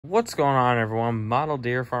What's going on, everyone? Model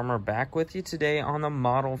Deer Farmer back with you today on the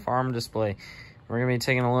model farm display. We're going to be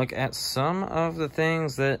taking a look at some of the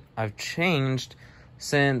things that I've changed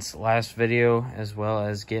since last video, as well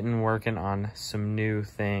as working on some new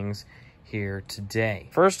things here today.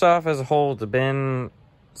 First off, as a whole, the bin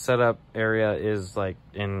setup area is like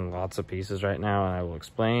in lots of pieces right now, and I will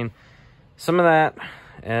explain some of that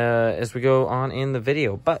as we go on in the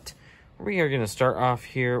video. But we are going to start off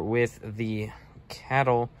here with the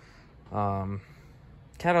cattle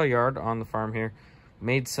yard on the farm here.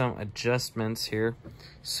 Made some adjustments here.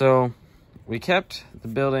 So we kept the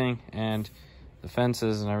building and the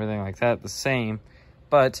fences and everything like that the same,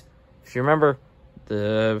 but if you remember,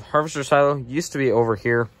 the harvester silo used to be over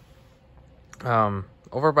here,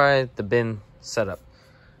 over by the bin setup.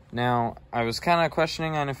 Now I was kind of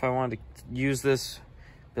questioning on if I wanted to use this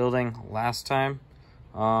building last time,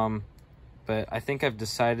 but I think I've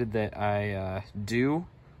decided that I do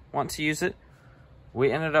want to use it.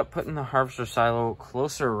 We ended up putting the harvester silo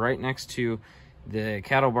closer right next to the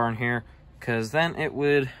cattle barn here, because then it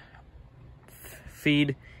would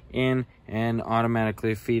feed in and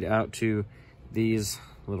automatically feed out to these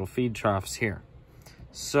little feed troughs here.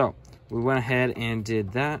 So we went ahead and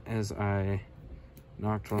did that, as I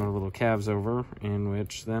knocked one of the little calves over, in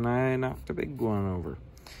which then I knocked a big one over.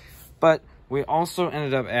 But we also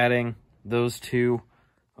ended up adding those two,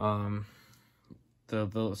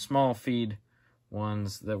 the small feed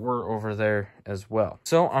ones that were over there as well.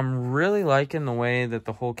 So I'm really liking the way that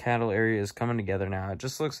the whole cattle area is coming together now. It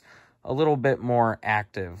just looks a little bit more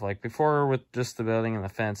active. Like before, with just the building and the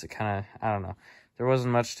fence, it kind of, I don't know, there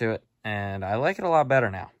wasn't much to it, and I like it a lot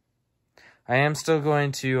better now. I am still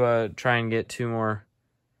going to try and get 2 more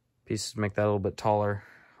pieces to make that a little bit taller.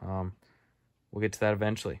 We'll get to that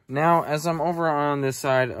eventually. Now, as I'm over on this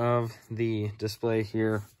side of the display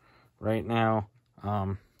here right now,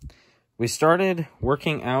 we started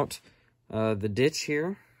working out the ditch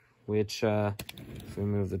here, which, if we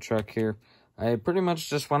move the truck here, I pretty much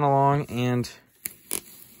just went along and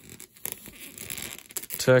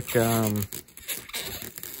took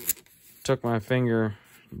my finger,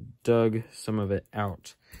 dug some of it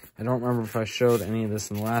out. I don't remember if I showed any of this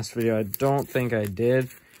in the last video. I don't think I did.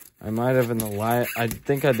 I might have in the I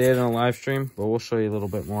think I did in a live stream, but we'll show you a little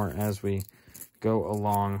bit more as we go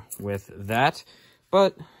along with that.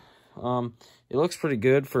 But it looks pretty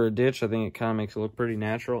good for a ditch. I think it kind of makes it look pretty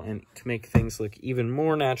natural, and to make things look even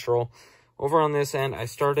more natural, over on this end, I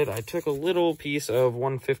took a little piece of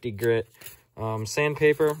 150 grit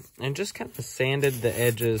sandpaper and just kind of sanded the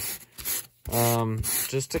edges,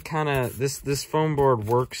 just to kind of, this foam board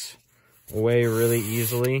works away really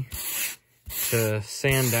easily to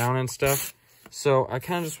sand down and stuff. So I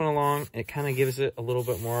kind of just went along. It kind of gives it a little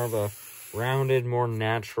bit more of a rounded, more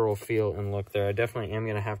natural feel and look there. I definitely am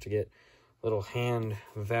going to have to get a little hand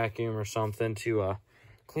vacuum or something to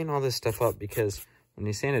clean all this stuff up, because when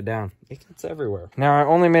you sand it down, it gets everywhere. Now, I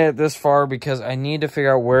only made it this far because I need to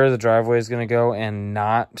figure out where the driveway is going to go and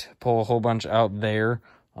not pull a whole bunch out there.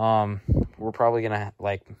 We're probably going to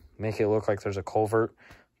like make it look like there's a culvert,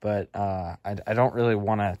 but I don't really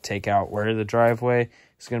want to take out where the driveway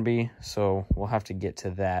is going to be, so we'll have to get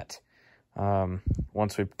to that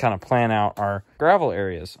once we kind of plan out our gravel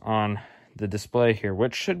areas on the display here,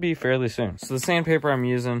 which should be fairly soon. So the sandpaper I'm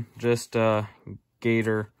using, just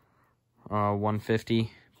Gator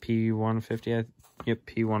 150, P150, yep,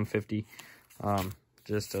 P150,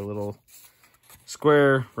 just a little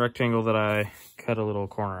square rectangle that I cut a little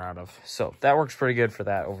corner out of. So that works pretty good for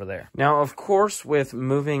that over there. Now, of course, with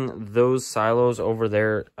moving those silos over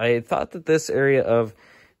there, I thought that this area of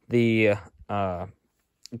the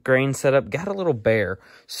grain setup got a little bare.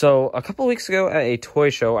 So a couple weeks ago at a toy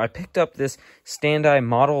show, I picked up this Standai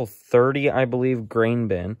Model 30, I believe, grain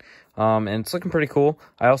bin. And it's looking pretty cool.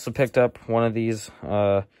 I also picked up one of these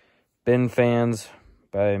bin fans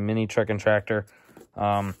by Mini Truck and Tractor.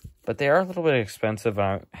 But they are a little bit expensive.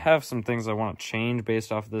 I have some things I want to change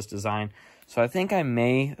based off of this design. So I think I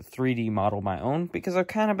may 3D model my own, because I've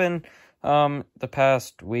kind of been, the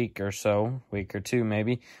past week or so, week or two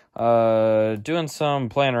maybe, doing some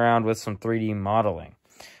playing around with some 3D modeling.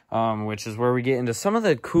 Which is where we get into some of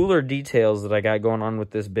the cooler details that I got going on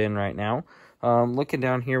with this bin right now. Looking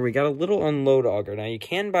down here, we got a little unload auger. Now, you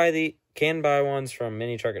can buy ones from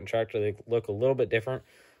Mini Truck and Tractor. They look a little bit different.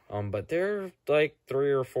 But they're like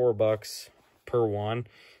 $3 or $4 per one,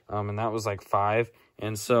 and that was like 5.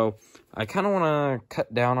 And so I kind of want to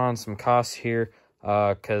cut down on some costs here,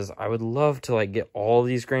 because I would love to like get all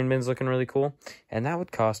these grain bins looking really cool, and that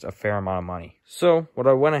would cost a fair amount of money. So what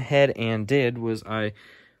I went ahead and did was I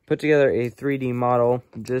put together a 3D model,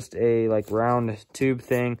 just a like round tube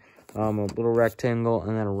thing, a little rectangle,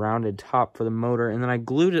 and then a rounded top for the motor. And then I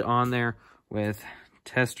glued it on there with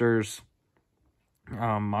Testors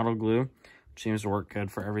model glue, which seems to work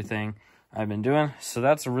good for everything I've been doing. So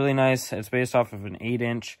that's really nice. It's based off of an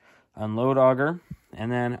 8-inch unload auger.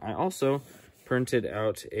 And then I also printed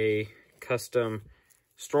out a custom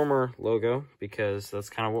Stormer logo, because that's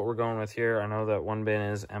kind of what we're going with here. I know that one bin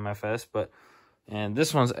is MFS, and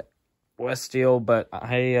this one's West Steel, but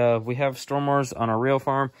we have Stormers on our real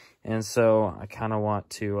farm, and so I kind of want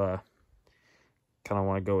to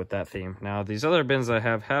go with that theme. Now these other bins I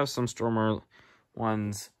have some Stormer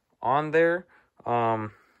ones on there.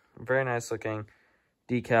 Very nice looking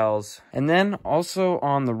decals. And then also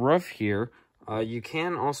on the roof here, you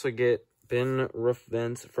can also get bin roof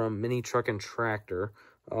vents from Mini Truck and Tractor,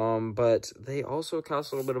 but they also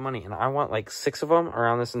cost a little bit of money, and I want like 6 of them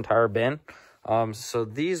around this entire bin. So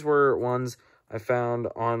these were ones I found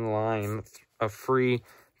online, a free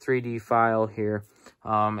 3D file here.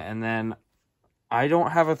 And then I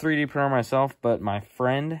don't have a 3D printer myself, but my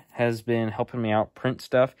friend has been helping me out print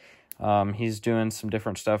stuff. He's doing some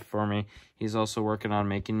different stuff for me. He's also working on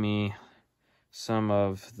making me some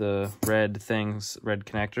of the red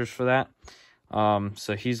connectors for that.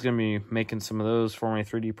 So he's going to be making some of those for me,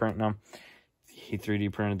 3D printing them. He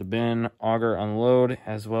 3D printed the bin, auger, unload,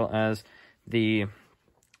 as well as the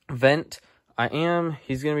vent.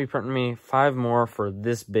 He's going to be printing me 5 more for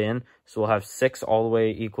this bin. So we'll have 6 all the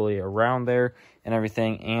way equally around there and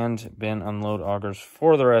everything, and bin unload augers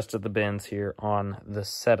for the rest of the bins here on the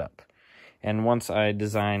setup. And once I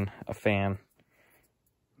design a fan,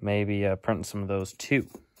 maybe printing some of those too.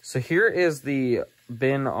 So here is the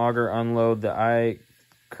bin auger unload that I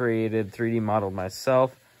created, 3D modeled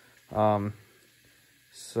myself.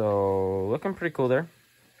 So looking pretty cool there.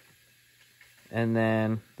 And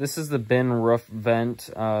then this is the bin roof vent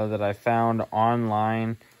that I found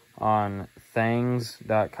online on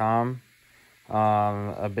thangs.com.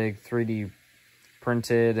 A big 3D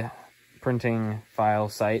printing file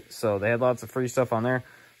site. So they had lots of free stuff on there.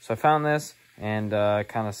 So I found this and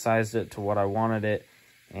kind of sized it to what I wanted it.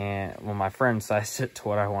 And well, my friend sized it to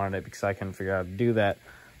what I wanted it because I couldn't figure out how to do that.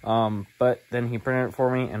 But then he printed it for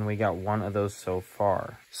me, and we got 1 of those so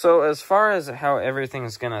far. So as far as how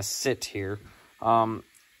everything's gonna sit here,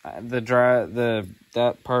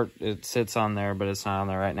 that part, it sits on there, but it's not on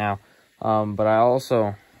there right now. But I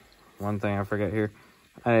also, one thing I forget here,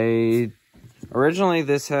 originally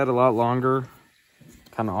this had a lot longer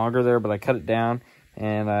kind of auger there, but I cut it down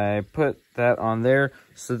and I put that on there.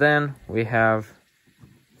 So then we have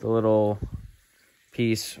the little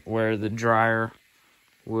piece where the dryer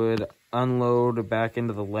would unload back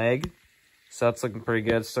into the leg. So that's looking pretty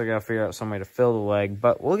good. Still gotta figure out some way to fill the leg,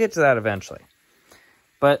 but we'll get to that eventually.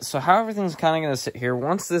 But so how everything's kind of going to sit here,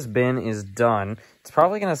 once this bin is done, it's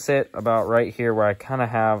probably going to sit about right here where I kind of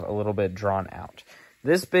have a little bit drawn out.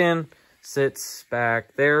 This bin sits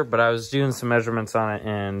back there, but I was doing some measurements on it,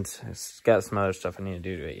 and it's got some other stuff I need to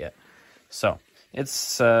do to it yet. So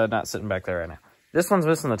it's not sitting back there right now. This one's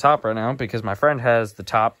missing the top right now because my friend has the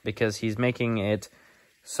top, because he's making it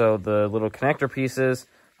so the little connector pieces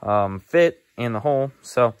fit in the hole.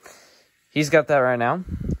 So he's got that right now.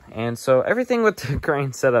 And so everything with the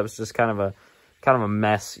crane setup is just kind of a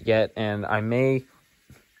mess yet, and I may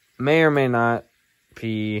or may not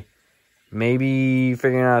be maybe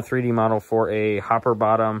figuring out a 3D model for a hopper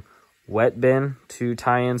bottom wet bin to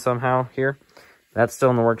tie in somehow here. That's still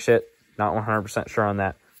in the works yet. Not 100% sure on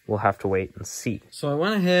that. We'll have to wait and see. So I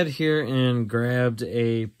went ahead here and grabbed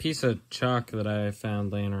a piece of chalk that I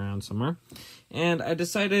found laying around somewhere. And I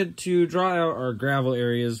decided to draw out our gravel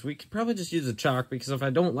areas. We could probably just use a chalk, because if I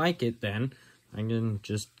don't like it, then I can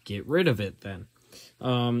just get rid of it then.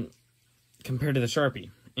 Compared to the Sharpie.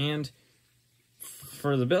 And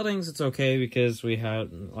for the buildings, it's okay because we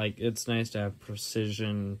have, like, it's nice to have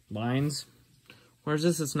precision lines. Whereas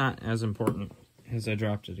this is not as important, as I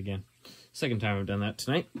dropped it again. Second time I've done that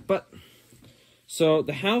tonight. But, so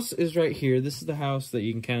the house is right here. This is the house that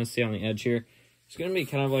you can kind of see on the edge here. It's going to be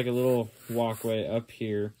kind of like a little walkway up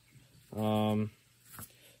here. So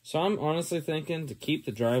I'm honestly thinking to keep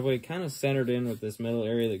the driveway kind of centered in with this middle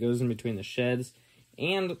area that goes in between the sheds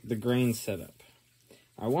and the grain setup.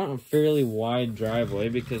 I want a fairly wide driveway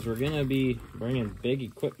because we're going to be bringing big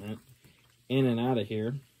equipment in and out of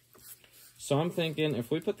here. So I'm thinking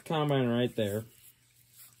if we put the combine right there,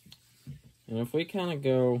 and if we kind of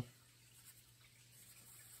go,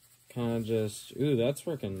 kind of just, ooh, that's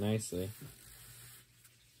working nicely.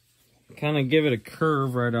 Kind of give it a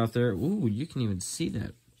curve right out there. Ooh, you can even see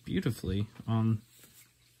that beautifully on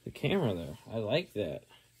the camera there. I like that.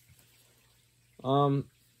 I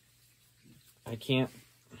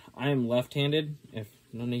am left-handed, if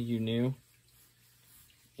none of you knew,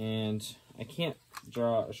 and I can't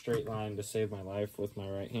draw a straight line to save my life with my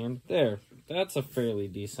right hand. There, that's a fairly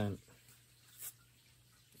decent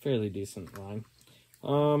line.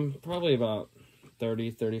 Probably about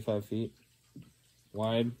 30-35 feet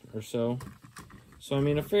wide or so. So, I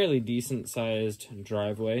mean, a fairly decent-sized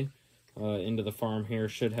driveway into the farm here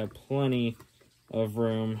should have plenty of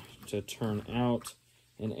room to turn out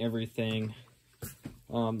and everything.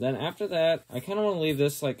 Then after that, I kind of want to leave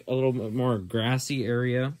this like a little bit more grassy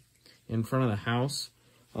area in front of the house.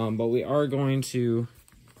 But we are going to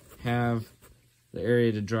have the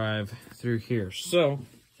area to drive through here. So,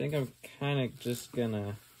 I think I'm kind of just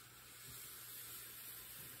gonna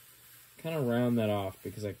round that off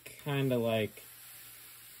because I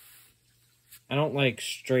don't like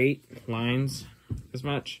straight lines as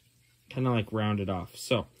much. Kind of like round it off.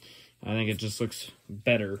 So, I think it just looks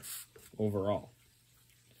better overall.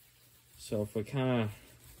 So if we kind of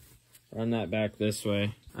run that back this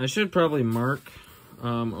way, I should probably mark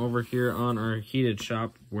over here on our heated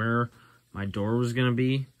shop where my door was going to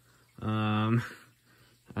be. I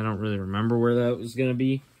don't really remember where that was going to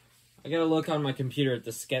be. I got to look on my computer at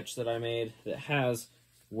the sketch that I made that has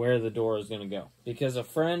where the door is going to go. Because a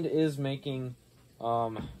friend is making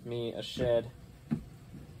me a shed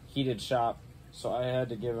heated shop. So I had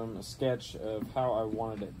to give him a sketch of how I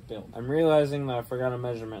wanted it built. I'm realizing that I forgot a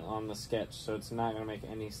measurement on the sketch, so it's not going to make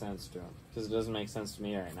any sense to him. Because it doesn't make sense to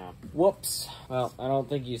me right now. Whoops. Well, I don't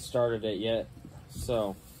think he started it yet.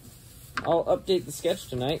 So, I'll update the sketch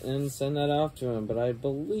tonight and send that off to him. But I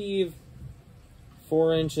believe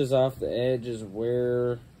 4 inches off the edge is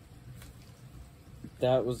where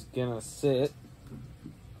that was going to sit.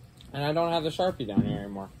 And I don't have the Sharpie down here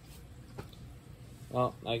anymore.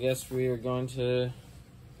 Well, I guess we are going to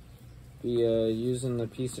be using the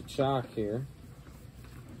piece of chalk here.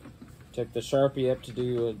 Took the Sharpie up to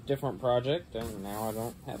do a different project, and now I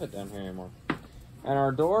don't have it down here anymore. And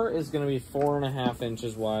our door is going to be 4.5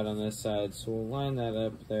 inches wide on this side, so we'll line that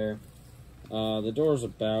up there. The door's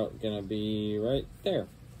about going to be right there.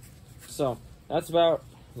 So, that's about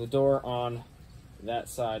the door on that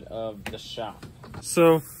side of the shop.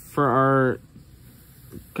 So, for our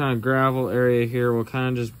kind of gravel area here, we'll kind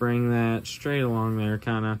of just bring that straight along there,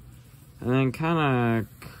 and then kind of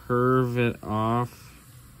curve it off,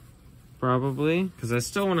 probably, because I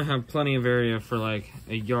still want to have plenty of area for like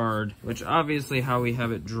a yard, which obviously how we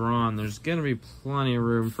have it drawn, there's going to be plenty of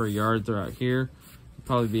room for a yard throughout here. It'll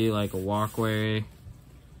probably be like a walkway.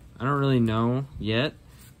 I don't really know yet.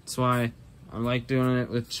 That's why I like doing it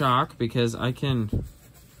with chalk, because I can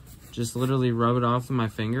just literally rub it off with my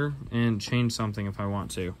finger and change something if I want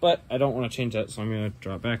to. But I don't want to change that, so I'm going to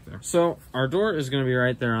draw it back there. So our door is going to be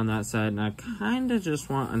right there on that side, and I kind of just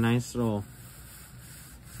want a nice little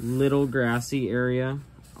grassy area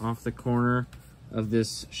off the corner of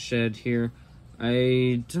this shed here.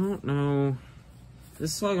 I don't know.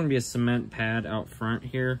 This is all going to be a cement pad out front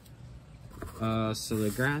here. So the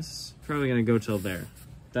grass is probably going to go till there.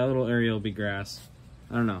 That little area will be grass.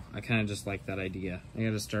 I don't know. I kind of just like that idea. I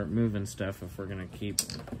gotta start moving stuff if we're gonna keep...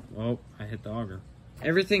 Oh, I hit the auger.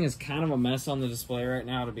 Everything is kind of a mess on the display right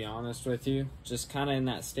now, to be honest with you. Just kind of in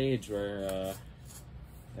that stage where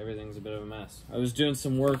everything's a bit of a mess. I was doing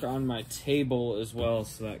some work on my table as well,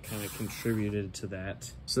 so that kind of contributed to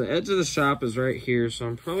that. So the edge of the shop is right here, so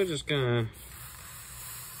I'm probably just gonna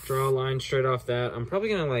draw a line straight off that. I'm probably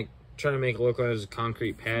gonna like try to make it look like there's a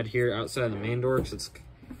concrete pad here outside the main door, because it's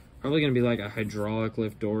probably going to be like a hydraulic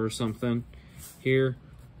lift door or something here.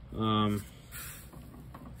 And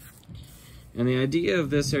the idea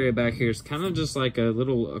of this area back here is kind of just like a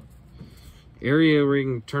little area where you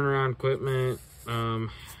can turn around equipment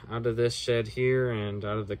out of this shed here and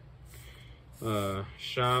out of the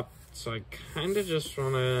shop. So I kind of just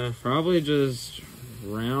want to probably just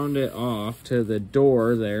round it off to the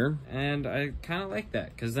door there. And I kind of like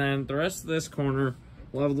that, because then the rest of this corner,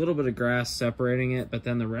 we'll have a little bit of grass separating it, but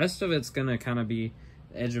then the rest of it's going to kind of be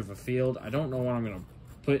the edge of a field. I don't know what I'm going to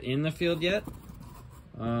put in the field yet,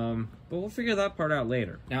 but we'll figure that part out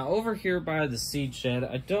later. Now, over here by the seed shed,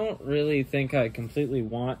 I don't really think I completely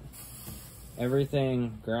want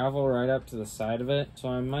everything gravel right up to the side of it, so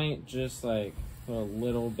I might just like put a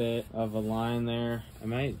little bit of a line there. I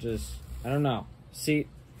might just, I don't know. See,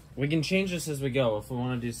 we can change this as we go if we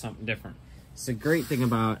want to do something different. It's a great thing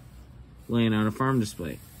about laying out a farm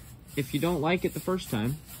display. If you don't like it the first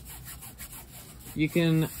time, you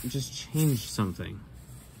can just change something.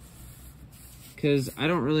 Because I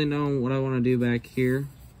don't really know what I want to do back here.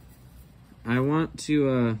 I want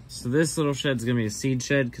to, so this little shed's gonna be a seed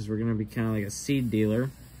shed because we're gonna be kind of like a seed dealer.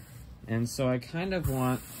 And so I kind of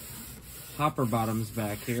want hopper bottoms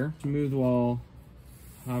back here. Smooth wall,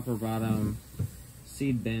 hopper bottom,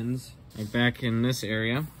 seed bins, like back in this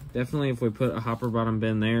area. Definitely if we put a hopper bottom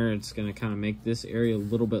bin there, it's gonna kind of make this area a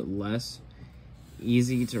little bit less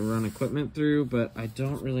easy to run equipment through, but I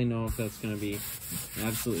don't really know if that's gonna be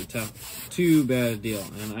absolutely tough. Too bad a deal,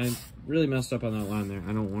 and I really messed up on that line there.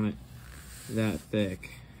 I don't want it that thick.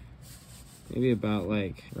 Maybe about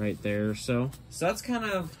like right there or so. So that's kind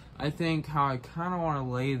of, I think, how I kind of want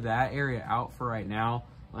to lay that area out for right now.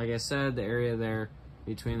 Like I said, the area there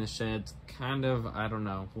between the sheds, kind of, I don't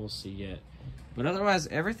know, we'll see yet. But otherwise,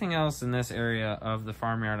 everything else in this area of the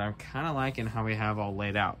farmyard, I'm kind of liking how we have all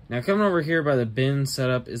laid out. Now, coming over here by the bin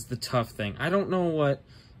setup is the tough thing. I don't know what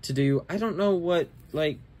to do. I don't know what,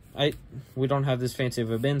 like, we don't have this fancy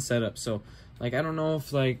of a bin setup, so, like, I don't know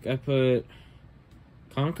if, like, I put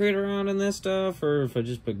concrete around in this stuff, or if I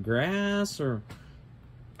just put grass, or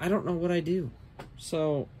I don't know what I do.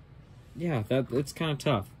 So, yeah, it's kind of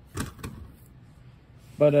tough.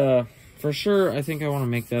 But, for sure, I think I want to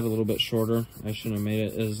make that a little bit shorter. I shouldn't have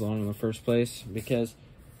made it as long in the first place, because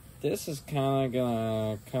this is kind of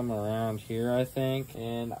gonna come around here, I think,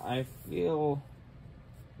 and I feel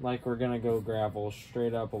like we're gonna go gravel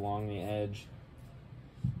straight up along the edge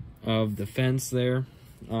of the fence there.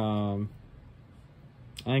 I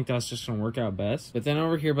think that's just gonna work out best. But then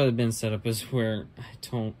over here by the bin setup is where I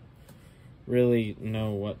don't really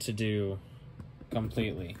know what to do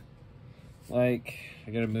completely. Like,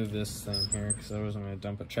 I gotta move this thing here because I wasn't gonna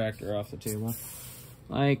dump a tractor off the table.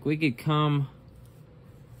 Like, we could come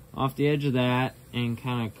off the edge of that and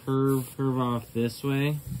kind of curve off this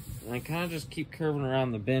way. And I kind of just keep curving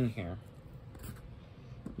around the bin here.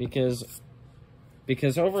 Because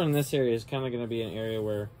over in this area is kind of gonna be an area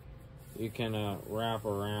where you can wrap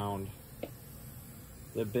around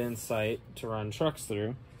the bin site to run trucks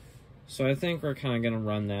through. So I think we're kind of gonna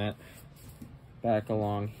run that back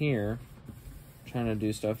along here. Trying to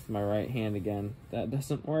do stuff with my right hand again. That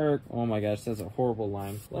doesn't work. Oh my gosh, that's a horrible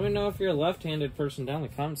line. Let me know if you're a left-handed person down in the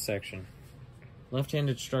comments section.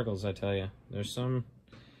 Left-handed struggles, I tell you. There's some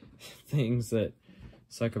things that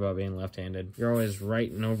suck about being left-handed. You're always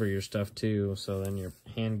writing over your stuff too, so then your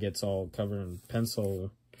hand gets all covered in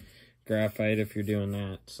pencil graphite if you're doing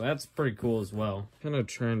that. So that's pretty cool as well. Kind of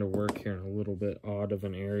trying to work here in a little bit odd of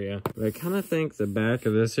an area. But I kind of think the back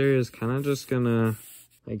of this area is kind of just gonna,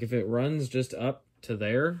 like, if it runs just up to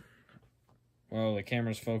there. Whoa, the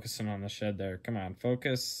camera's focusing on the shed there. Come on,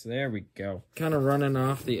 focus. There we go. Kind of running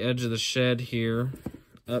off the edge of the shed here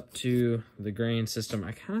up to the grain system.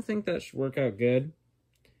 I kind of think that should work out good.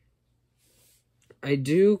 I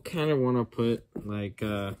do kind of want to put, like,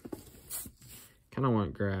 kind of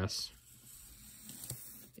want grass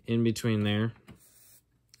in between there.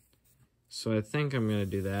 So I think I'm going to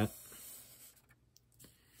do that.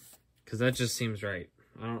 Because that just seems right.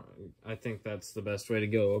 I think that's the best way to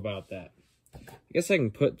go about that. I guess I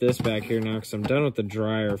can put this back here now because I'm done with the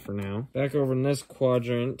dryer for now. Back over in this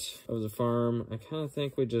quadrant of the farm, I kind of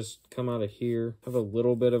think we just come out of here. Have a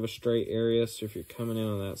little bit of a straight area, so if you're coming in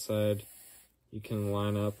on that side, you can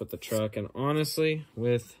line up with the truck. And honestly,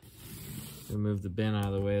 with, remove the bin out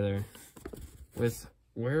of the way there, with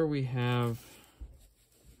where we have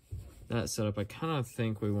that set up, I kind of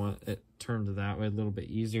think we want it turned that way, a little bit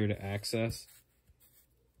easier to access.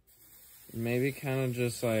 Maybe kind of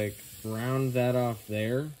just like round that off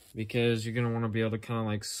there, because you're going to want to be able to kind of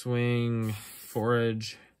like swing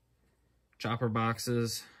forage chopper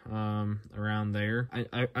boxes around there.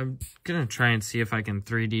 I'm going to try and see if I can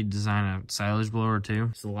 3D design a silage blower too.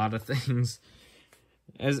 There's a lot of things.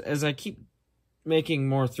 As I keep making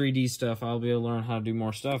more 3D stuff, I'll be able to learn how to do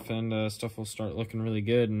more stuff, and stuff will start looking really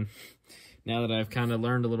good. And now that I've kind of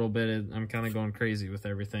learned a little bit, I'm kind of going crazy with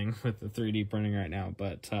everything with the 3D printing right now.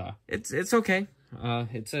 But it's okay.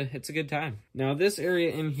 It's a good time. Now this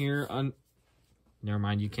area in here, never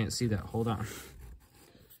mind, you can't see that. Hold on.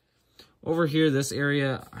 Over here, this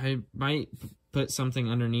area, I might put something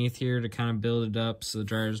underneath here to kind of build it up so the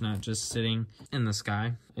dryer's not just sitting in the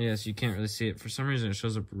sky. Yes, you can't really see it. For some reason, it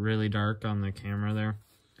shows up really dark on the camera there.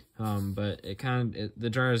 But the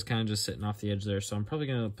dryer is kind of just sitting off the edge there, so I'm probably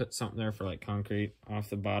going to put something there for like concrete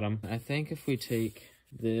off the bottom. I think if we take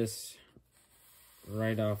this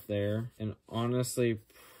right off there and honestly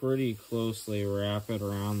pretty closely wrap it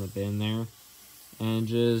around the bin there and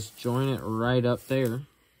just join it right up there,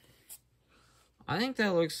 I think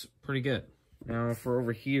that looks pretty good. Now for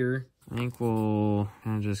over here, I think we'll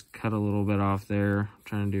kind of just cut a little bit off there. I'm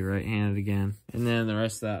trying to do right-handed again. And then the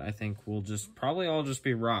rest of that, I think will just probably all just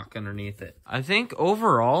be rock underneath it. I think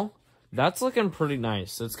overall, that's looking pretty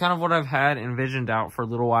nice. It's kind of what I've had envisioned out for a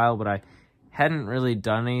little while, but I hadn't really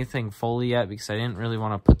done anything fully yet because I didn't really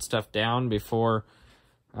want to put stuff down before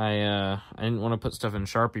I didn't want to put stuff in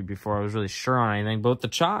Sharpie before I was really sure on anything. But with the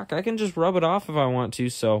chalk, I can just rub it off if I want to,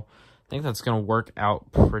 so I think that's going to work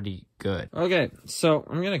out pretty good. Okay, so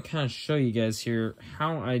I'm going to kind of show you guys here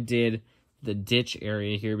how I did the ditch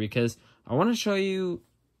area here, because I want to show you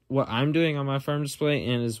what I'm doing on my farm display,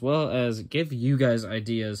 and as well as give you guys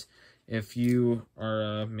ideas if you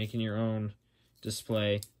are making your own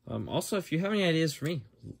display. Also, if you have any ideas for me,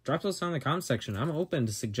 drop those down in the comment section. I'm open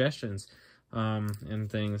to suggestions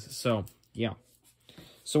and things. So, yeah.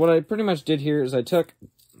 So what I pretty much did here is I took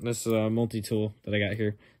this multi-tool that I got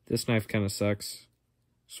here. This knife kind of sucks,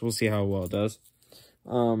 so we'll see how well it does.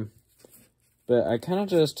 But I kind of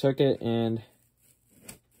just took it and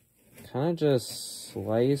kind of just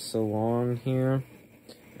slice along here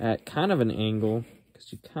at kind of an angle,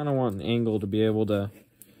 because you kind of want an angle to be able to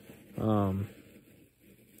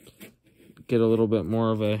get a little bit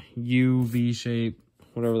more of a U, V shape,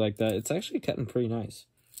 whatever like that. It's actually cutting pretty nice.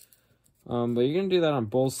 But you're going to do that on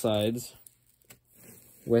both sides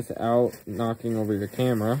without knocking over your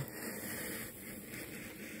camera.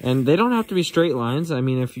 And they don't have to be straight lines. I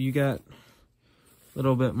mean, if you got a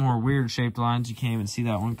little bit more weird shaped lines, you can't even see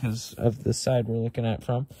that one because of the side we're looking at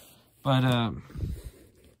from. But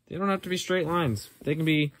they don't have to be straight lines. They can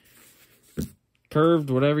be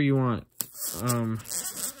curved, whatever you want.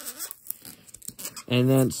 And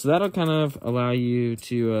then, so that'll kind of allow you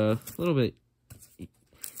to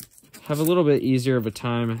have a little bit easier of a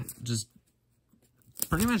time just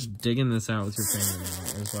pretty much digging this out with your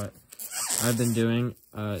fingernail is what I've been doing.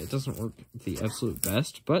 It doesn't work the absolute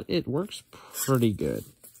best, but it works pretty good.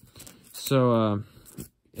 So,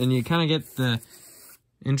 and you kind of get the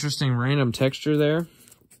interesting random texture there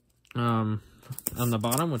on the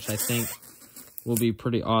bottom, which I think will be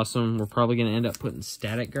pretty awesome. We're probably going to end up putting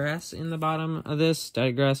static grass in the bottom of this,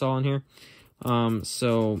 static grass all in here.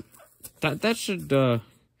 So that should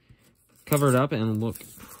cover it up and look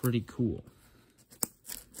pretty cool.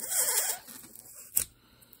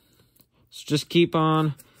 So just keep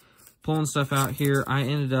on pulling stuff out here. I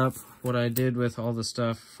ended up, what I did with all the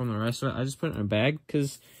stuff from the rest of it, I just put it in a bag,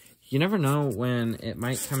 because you never know when it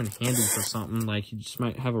might come in handy for something. Like, you just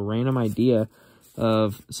might have a random idea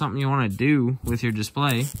of something you want to do with your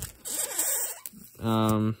display,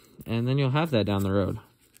 and then you'll have that down the road.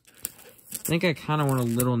 I think I kind of went a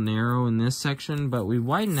little narrow in this section, but we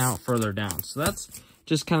widen out further down. So that's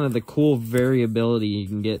just kind of the cool variability you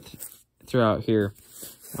can get throughout here.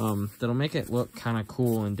 That'll make it look kind of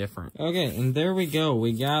cool and different. Okay, and there we go.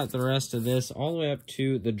 We got the rest of this all the way up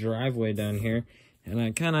to the driveway down here. And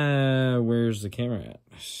I kind of, where's the camera at?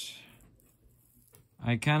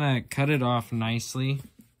 I kind of cut it off nicely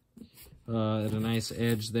at a nice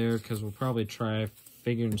edge there, because we'll probably try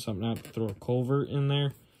figuring something out to throw a culvert in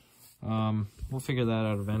there. We'll figure that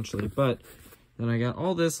out eventually. But then I got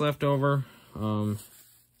all this left over.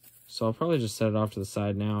 So I'll probably just set it off to the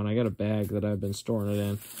side now. And I got a bag that I've been storing it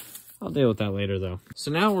in. I'll deal with that later, though.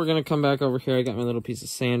 So now we're going to come back over here. I got my little piece of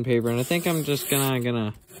sandpaper. And I think I'm just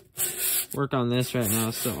gonna work on this right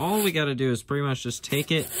now. So all we got to do is pretty much just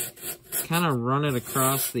take it, kind of run it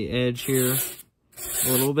across the edge here a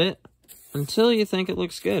little bit until you think it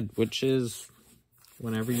looks good, which is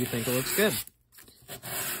whenever you think it looks good.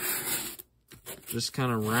 Just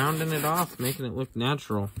kind of rounding it off, making it look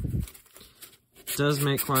natural. It does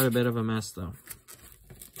make quite a bit of a mess, though.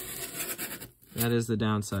 That is the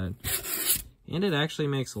downside. And it actually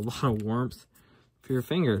makes a lot of warmth for your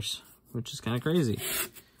fingers, which is kind of crazy.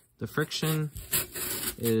 The friction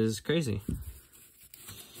is crazy.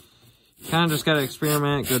 Kind of just got to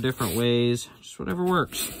experiment, go different ways, just whatever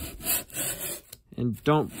works. And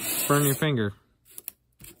don't burn your finger.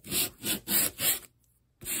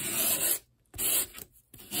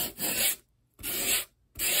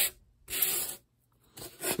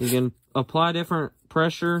 You can apply different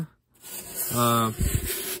pressure, kind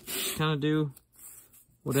of do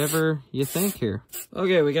whatever you think here.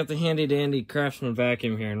 Okay, we got the handy dandy Craftsman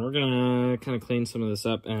vacuum here, and we're gonna kind of clean some of this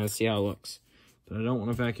up and see how it looks. But I don't want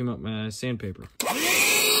to vacuum up my sandpaper.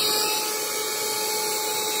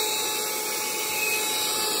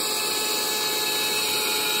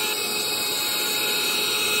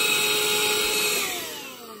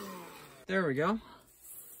 There we go.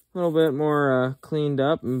 A little bit more cleaned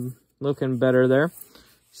up and looking better there.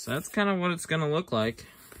 So that's kind of what it's gonna look like.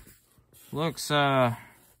 Looks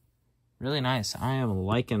really nice. I am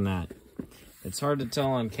liking that. It's hard to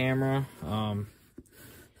tell on camera,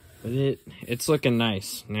 but it's looking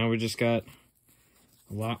nice. Now we just got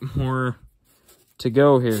a lot more to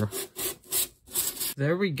go here.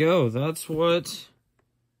 There we go. That's what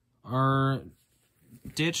our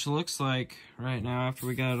ditch looks like right now after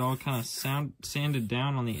we got it all kind of sanded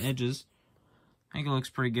down on the edges. I think it looks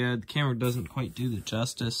pretty good. The camera doesn't quite do the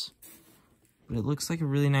justice, but it looks like a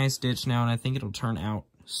really nice ditch now, and I think it'll turn out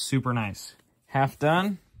super nice. Half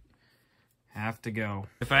done, half to go.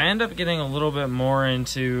 If I end up getting a little bit more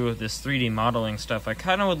into this 3D modeling stuff, I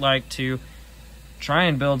kind of would like to try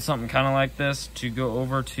and build something kind of like this to go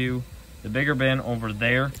over to the bigger bin over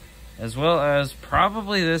there, as well as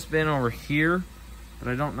probably this bin over here, but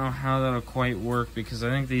I don't know how that'll quite work because I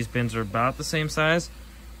think these bins are about the same size.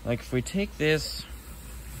 Like if we take this,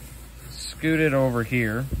 scoot it over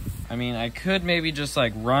here, I mean, I could maybe just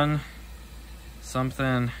like run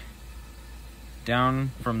something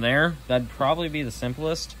down from there. That'd probably be the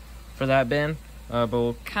simplest for that bin, but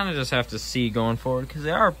we'll kind of just have to see going forward because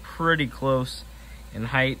they are pretty close in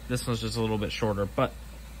height. This one's just a little bit shorter, but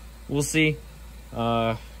we'll see.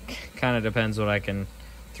 Kind of depends what I can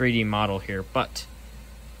 3D model here, but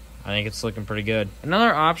I think it's looking pretty good.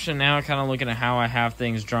 Another option now, kind of looking at how I have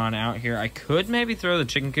things drawn out here, I could maybe throw the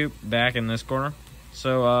chicken coop back in this corner.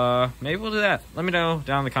 So maybe we'll do that. Let me know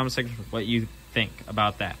down in the comment section what you think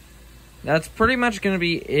about that. That's pretty much going to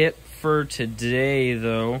be it for today,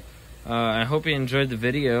 though. I hope you enjoyed the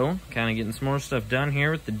video. Kind of getting some more stuff done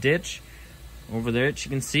here with the ditch over there that you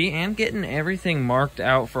can see, and getting everything marked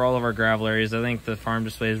out for all of our gravel areas. I think the farm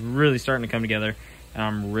display is really starting to come together, and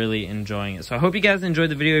I'm really enjoying it. So I hope you guys enjoyed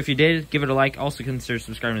the video. If you did, give it a like. Also consider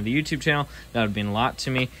subscribing to the YouTube channel. That would mean a lot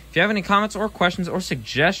to me. If you have any comments or questions or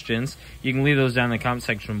suggestions, you can leave those down in the comment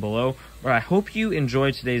section below. But I hope you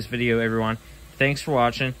enjoyed today's video, everyone. Thanks for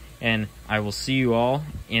watching, and I will see you all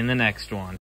in the next one.